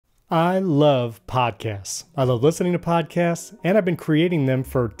I love podcasts. I love listening to podcasts, and I've been creating them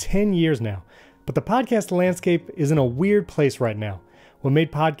for 10 years now. But the podcast landscape is in a weird place right now. What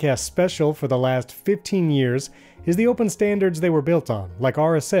made podcasts special for the last 15 years is the open standards they were built on, like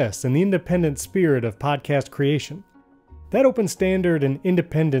RSS and the independent spirit of podcast creation. That open standard and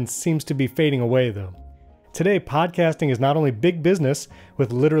independence seems to be fading away, though. Today, podcasting is not only big business,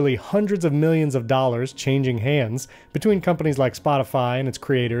 with literally hundreds of millions of dollars changing hands between companies like Spotify and its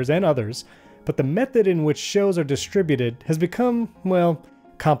creators and others, but the method in which shows are distributed has become, well,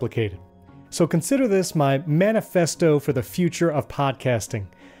 complicated. So consider this my manifesto for the future of podcasting.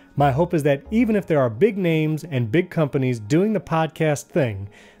 My hope is that even if there are big names and big companies doing the podcast thing,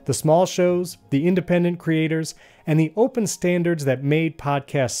 the small shows, the independent creators, and the open standards that made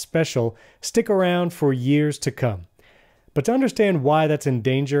podcasts special stick around for years to come. But to understand why that's in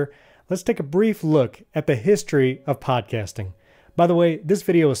danger, let's take a brief look at the history of podcasting. By the way, this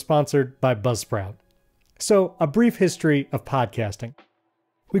video is sponsored by Buzzsprout. So, a brief history of podcasting.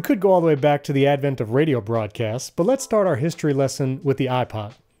 We could go all the way back to the advent of radio broadcasts, but let's start our history lesson with the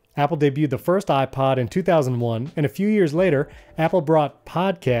iPod. Apple debuted the first iPod in 2001, and a few years later, Apple brought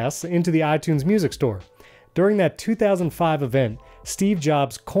podcasts into the iTunes Music Store. During that 2005 event, Steve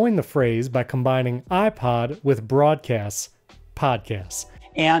Jobs coined the phrase by combining iPod with broadcasts, podcasts.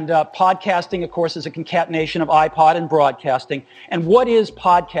 And podcasting, of course, is a concatenation of iPod and broadcasting. And what is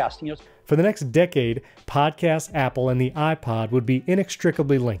podcasting? For the next decade, podcasts, Apple, and the iPod would be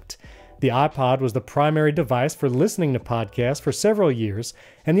inextricably linked. The iPod was the primary device for listening to podcasts for several years,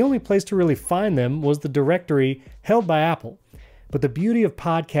 and the only place to really find them was the directory held by Apple. But the beauty of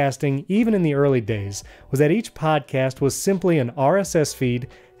podcasting, even in the early days, was that each podcast was simply an RSS feed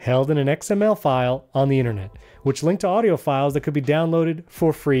held in an XML file on the internet, which linked to audio files that could be downloaded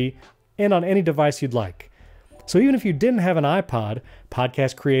for free and on any device you'd like. So even if you didn't have an iPod,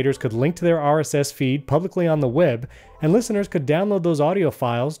 podcast creators could link to their RSS feed publicly on the web, and listeners could download those audio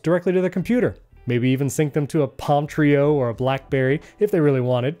files directly to their computer. Maybe even sync them to a Palm Treo or a BlackBerry if they really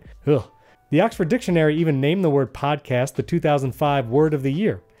wanted. Ugh. The Oxford Dictionary even named the word podcast the 2005 word of the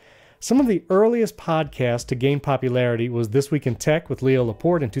year. Some of the earliest podcasts to gain popularity was This Week in Tech with Leo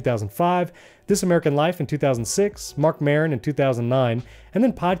Laporte in 2005, This American Life in 2006, Mark Maron in 2009, and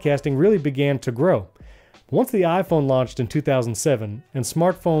then podcasting really began to grow. Once the iPhone launched in 2007 and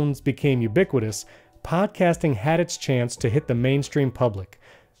smartphones became ubiquitous, podcasting had its chance to hit the mainstream public.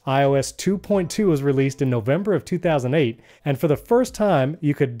 iOS 2.2 was released in November of 2008, and for the first time,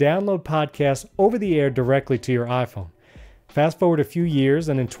 you could download podcasts over the air directly to your iPhone. Fast forward a few years,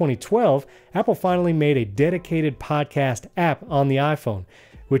 and in 2012, Apple finally made a dedicated podcast app on the iPhone,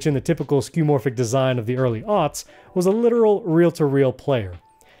 which in the typical skeuomorphic design of the early aughts, was a literal reel-to-reel player.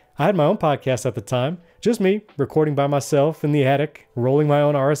 I had my own podcast at the time, just me, recording by myself in the attic, rolling my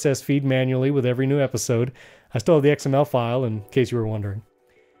own RSS feed manually with every new episode. I still have the XML file, in case you were wondering.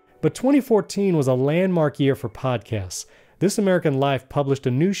 But 2014 was a landmark year for podcasts. This American Life published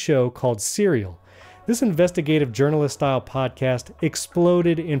a new show called Serial. This investigative journalist-style podcast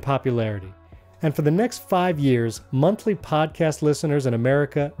exploded in popularity. And for the next 5 years, monthly podcast listeners in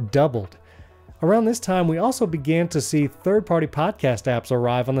America doubled. Around this time, we also began to see third-party podcast apps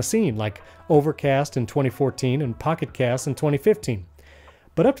arrive on the scene, like Overcast in 2014 and Pocket Cast in 2015.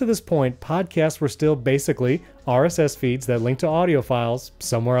 But up to this point, podcasts were still basically RSS feeds that linked to audio files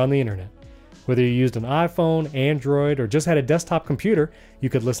somewhere on the internet. Whether you used an iPhone, Android, or just had a desktop computer, you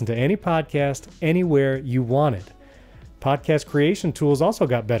could listen to any podcast anywhere you wanted. Podcast creation tools also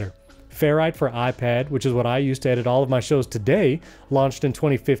got better. Ferrite for iPad, which is what I use to edit all of my shows today, launched in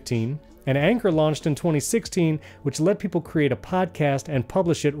 2015. And Anchor launched in 2016, which let people create a podcast and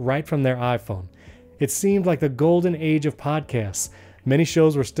publish it right from their iPhone. It seemed like the golden age of podcasts. Many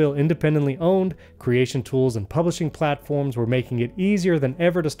shows were still independently owned, creation tools and publishing platforms were making it easier than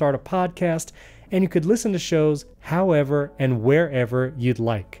ever to start a podcast, and you could listen to shows however and wherever you'd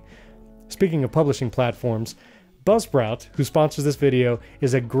like. Speaking of publishing platforms, Buzzsprout, who sponsors this video,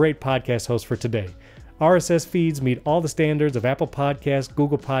 is a great podcast host for today. RSS feeds meet all the standards of Apple Podcasts,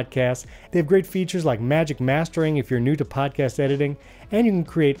 Google Podcasts. They have great features like magic mastering if you're new to podcast editing, and you can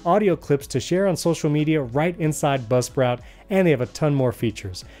create audio clips to share on social media right inside Buzzsprout, and they have a ton more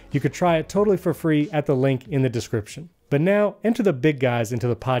features. You could try it totally for free at the link in the description. But now, enter the big guys into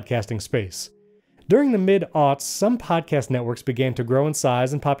the podcasting space. During the mid-aughts, some podcast networks began to grow in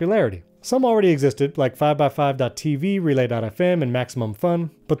size and popularity. Some already existed, like 5x5.tv, Relay.fm, and Maximum Fun,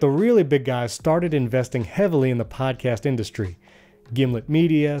 but the really big guys started investing heavily in the podcast industry. Gimlet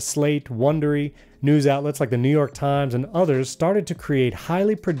Media, Slate, Wondery, news outlets like the New York Times, and others started to create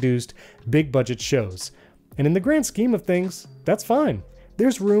highly produced, big-budget shows. And in the grand scheme of things, that's fine.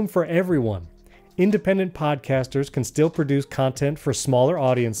 there's room for everyone. Independent podcasters can still produce content for smaller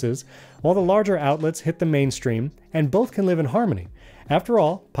audiences, while the larger outlets hit the mainstream, and both can live in harmony. After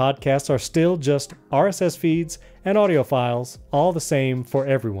all, podcasts are still just RSS feeds and audio files, all the same for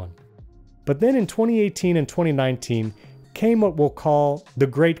everyone. But then in 2018 and 2019 came what we'll call the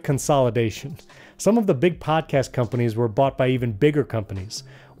Great Consolidation. Some of the big podcast companies were bought by even bigger companies.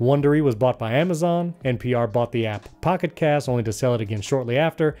 Wondery was bought by Amazon, NPR bought the app Pocket Cast only to sell it again shortly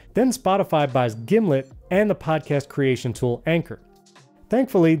after, then Spotify buys Gimlet and the podcast creation tool Anchor.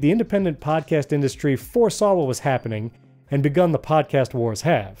 Thankfully, the independent podcast industry foresaw what was happening and begun the podcast wars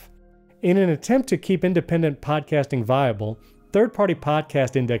have. In an attempt to keep independent podcasting viable, third-party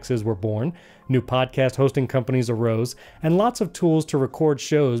podcast indexes were born, new podcast hosting companies arose, and lots of tools to record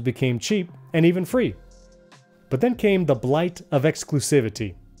shows became cheap and even free. But then came the blight of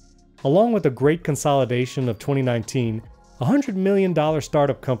exclusivity. Along with the Great Consolidation of 2019, a $100 million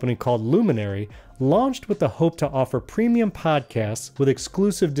startup company called Luminary launched with the hope to offer premium podcasts with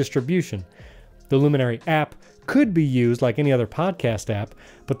exclusive distribution. The Luminary app could be used like any other podcast app,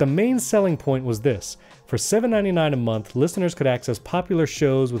 but the main selling point was this. For $7.99 a month, listeners could access popular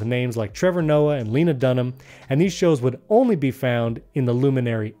shows with names like Trevor Noah and Lena Dunham, and these shows would only be found in the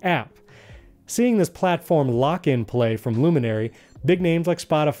Luminary app. Seeing this platform lock-in play from Luminary, big names like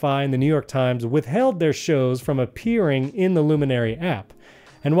Spotify and the New York Times withheld their shows from appearing in the Luminary app.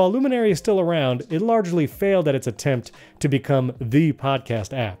 And while Luminary is still around, it largely failed at its attempt to become the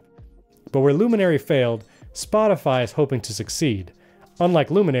podcast app. But where Luminary failed, Spotify is hoping to succeed. Unlike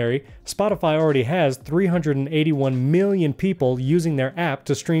Luminary, Spotify already has 381 million people using their app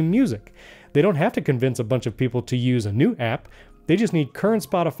to stream music. They don't have to convince a bunch of people to use a new app. They just need current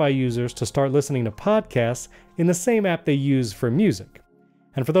Spotify users to start listening to podcasts in the same app they use for music.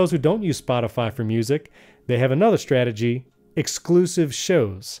 And for those who don't use Spotify for music, they have another strategy: exclusive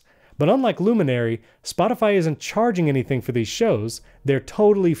shows. But unlike Luminary, Spotify isn't charging anything for these shows. They're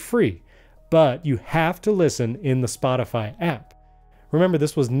totally free. But you have to listen in the Spotify app. Remember,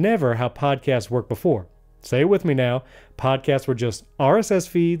 this was never how podcasts worked before. Say it with me now. Podcasts were just RSS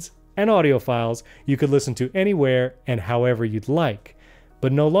feeds and audio files you could listen to anywhere and however you'd like.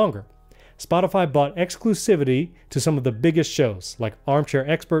 But no longer. Spotify bought exclusivity to some of the biggest shows, like Armchair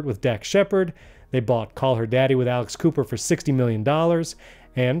Expert with Dax Shepard. They bought Call Her Daddy with Alex Cooper for $60 million.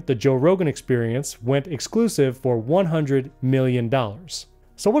 And the Joe Rogan Experience went exclusive for $100 million.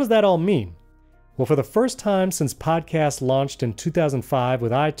 So what does that all mean? Well, for the first time since podcasts launched in 2005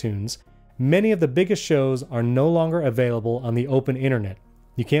 with iTunes, many of the biggest shows are no longer available on the open internet.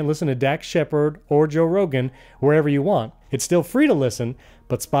 You can't listen to Dax Shepard or Joe Rogan wherever you want. It's still free to listen,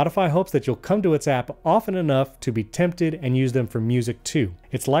 but Spotify hopes that you'll come to its app often enough to be tempted and use them for music too.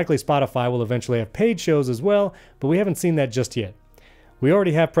 It's likely Spotify will eventually have paid shows as well, but we haven't seen that just yet. We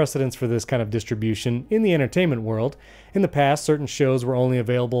already have precedents for this kind of distribution in the entertainment world. In the past, certain shows were only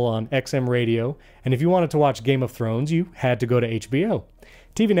available on XM radio, and if you wanted to watch Game of Thrones, you had to go to HBO.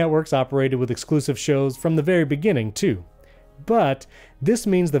 TV networks operated with exclusive shows from the very beginning, too. But this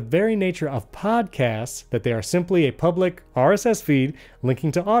means the very nature of podcasts, that they are simply a public RSS feed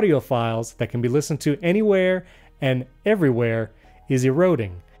linking to audio files that can be listened to anywhere and everywhere, is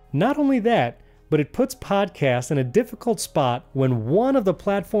eroding. Not only that, but it puts podcasts in a difficult spot when one of the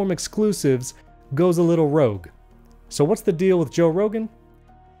platform exclusives goes a little rogue. So what's the deal with Joe Rogan?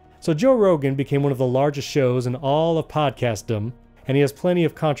 So Joe Rogan became one of the largest shows in all of podcastdom, and he has plenty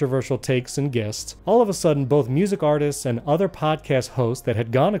of controversial takes and guests. All of a sudden, both music artists and other podcast hosts that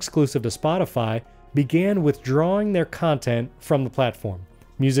had gone exclusive to Spotify began withdrawing their content from the platform.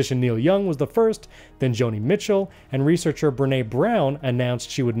 Musician Neil Young was the first, then Joni Mitchell, and researcher Brené Brown announced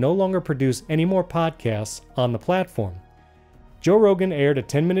she would no longer produce any more podcasts on the platform. Joe Rogan aired a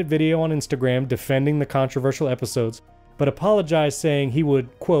 10-minute video on Instagram defending the controversial episodes, but apologized saying he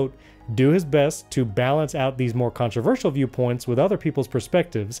would, quote, do his best to balance out these more controversial viewpoints with other people's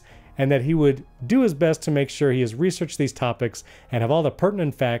perspectives, and that he would do his best to make sure he has researched these topics and have all the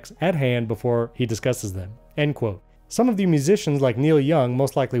pertinent facts at hand before he discusses them, end quote. Some of the musicians like Neil Young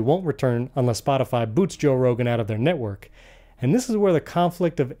most likely won't return unless Spotify boots Joe Rogan out of their network. And this is where the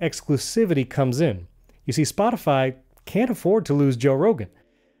conflict of exclusivity comes in. You see, Spotify can't afford to lose Joe Rogan.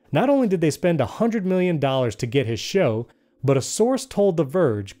 Not only did they spend $100 million to get his show, but a source told The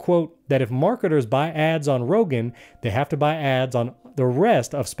Verge, quote, that if marketers buy ads on Rogan, they have to buy ads on the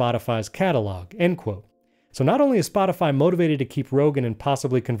rest of Spotify's catalog, end quote. So not only is Spotify motivated to keep Rogan and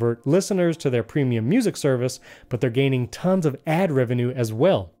possibly convert listeners to their premium music service, but they're gaining tons of ad revenue as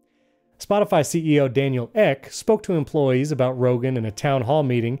well. Spotify CEO Daniel Ek spoke to employees about Rogan in a town hall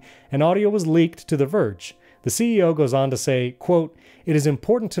meeting, and audio was leaked to The Verge. The CEO goes on to say, quote, "It is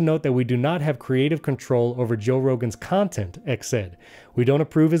important to note that we do not have creative control over Joe Rogan's content," X said. "We don't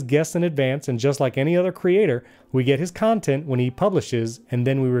approve his guests in advance, and just like any other creator, we get his content when he publishes, and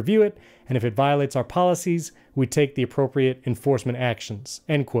then we review it, and if it violates our policies, we take the appropriate enforcement actions,"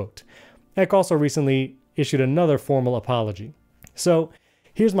 end quote. Eck also recently issued another formal apology. So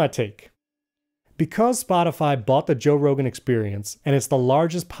here's my take. Because Spotify bought the Joe Rogan Experience and it's the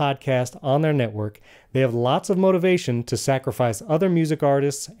largest podcast on their network, they have lots of motivation to sacrifice other music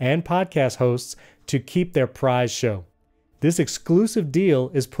artists and podcast hosts to keep their prize show. This exclusive deal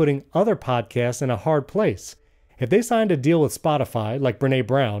is putting other podcasts in a hard place. If they signed a deal with Spotify, like Brené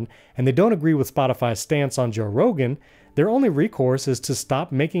Brown, and they don't agree with Spotify's stance on Joe Rogan, their only recourse is to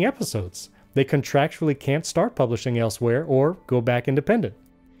stop making episodes. They contractually can't start publishing elsewhere or go back independent.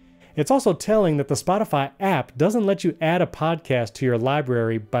 It's also telling that the Spotify app doesn't let you add a podcast to your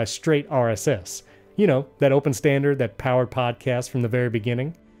library by straight RSS. You know, that open standard that powered podcasts from the very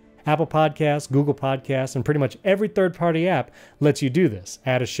beginning. Apple Podcasts, Google Podcasts, and pretty much every third-party app lets you do this,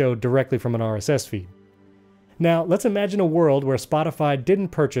 add a show directly from an RSS feed. Now, let's imagine a world where Spotify didn't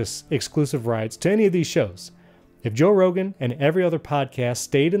purchase exclusive rights to any of these shows. If Joe Rogan and every other podcast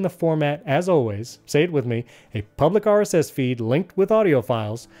stayed in the format as always, say it with me, a public RSS feed linked with audio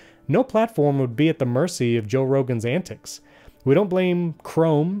files, no platform would be at the mercy of Joe Rogan's antics. We don't blame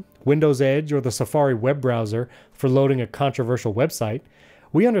Chrome, Windows Edge, or the Safari web browser for loading a controversial website.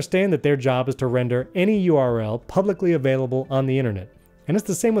 We understand that their job is to render any URL publicly available on the internet. And it's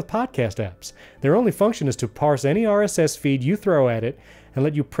the same with podcast apps. Their only function is to parse any RSS feed you throw at it and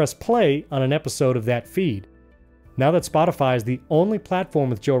let you press play on an episode of that feed. Now that Spotify is the only platform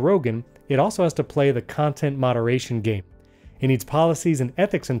with Joe Rogan, it also has to play the content moderation game. It needs policies and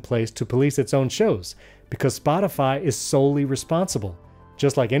ethics in place to police its own shows, because Spotify is solely responsible,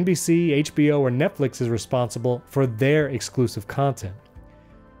 just like NBC, HBO, or Netflix is responsible for their exclusive content.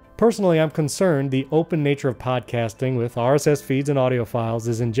 Personally, I'm concerned the open nature of podcasting with RSS feeds and audio files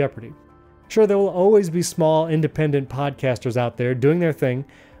is in jeopardy. Sure, there will always be small, independent podcasters out there doing their thing,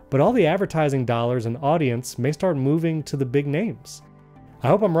 but all the advertising dollars and audience may start moving to the big names. I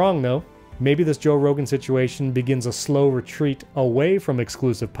hope I'm wrong, though. Maybe this Joe Rogan situation begins a slow retreat away from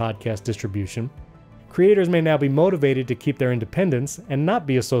exclusive podcast distribution. Creators may now be motivated to keep their independence and not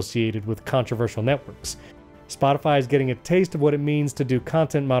be associated with controversial networks. Spotify is getting a taste of what it means to do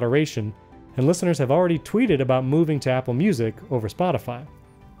content moderation, and listeners have already tweeted about moving to Apple Music over Spotify.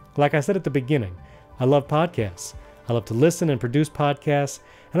 Like I said at the beginning, I love podcasts. I love to listen and produce podcasts,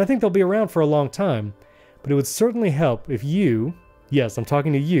 and I think they'll be around for a long time. But it would certainly help if you, yes, I'm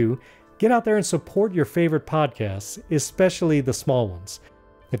talking to you, get out there and support your favorite podcasts, especially the small ones.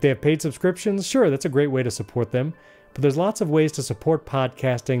 If they have paid subscriptions, sure, that's a great way to support them, but there's lots of ways to support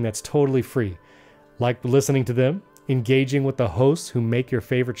podcasting that's totally free, like listening to them, engaging with the hosts who make your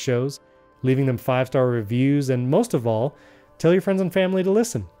favorite shows, leaving them 5-star reviews, and most of all, tell your friends and family to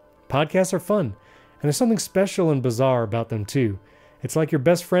listen. Podcasts are fun, and there's something special and bizarre about them too. It's like you're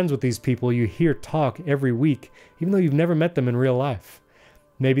best friends with these people you hear talk every week, even though you've never met them in real life.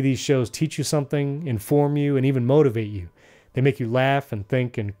 Maybe these shows teach you something, inform you, and even motivate you. They make you laugh and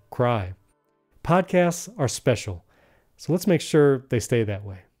think and cry. Podcasts are special, so let's make sure they stay that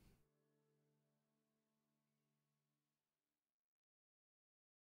way.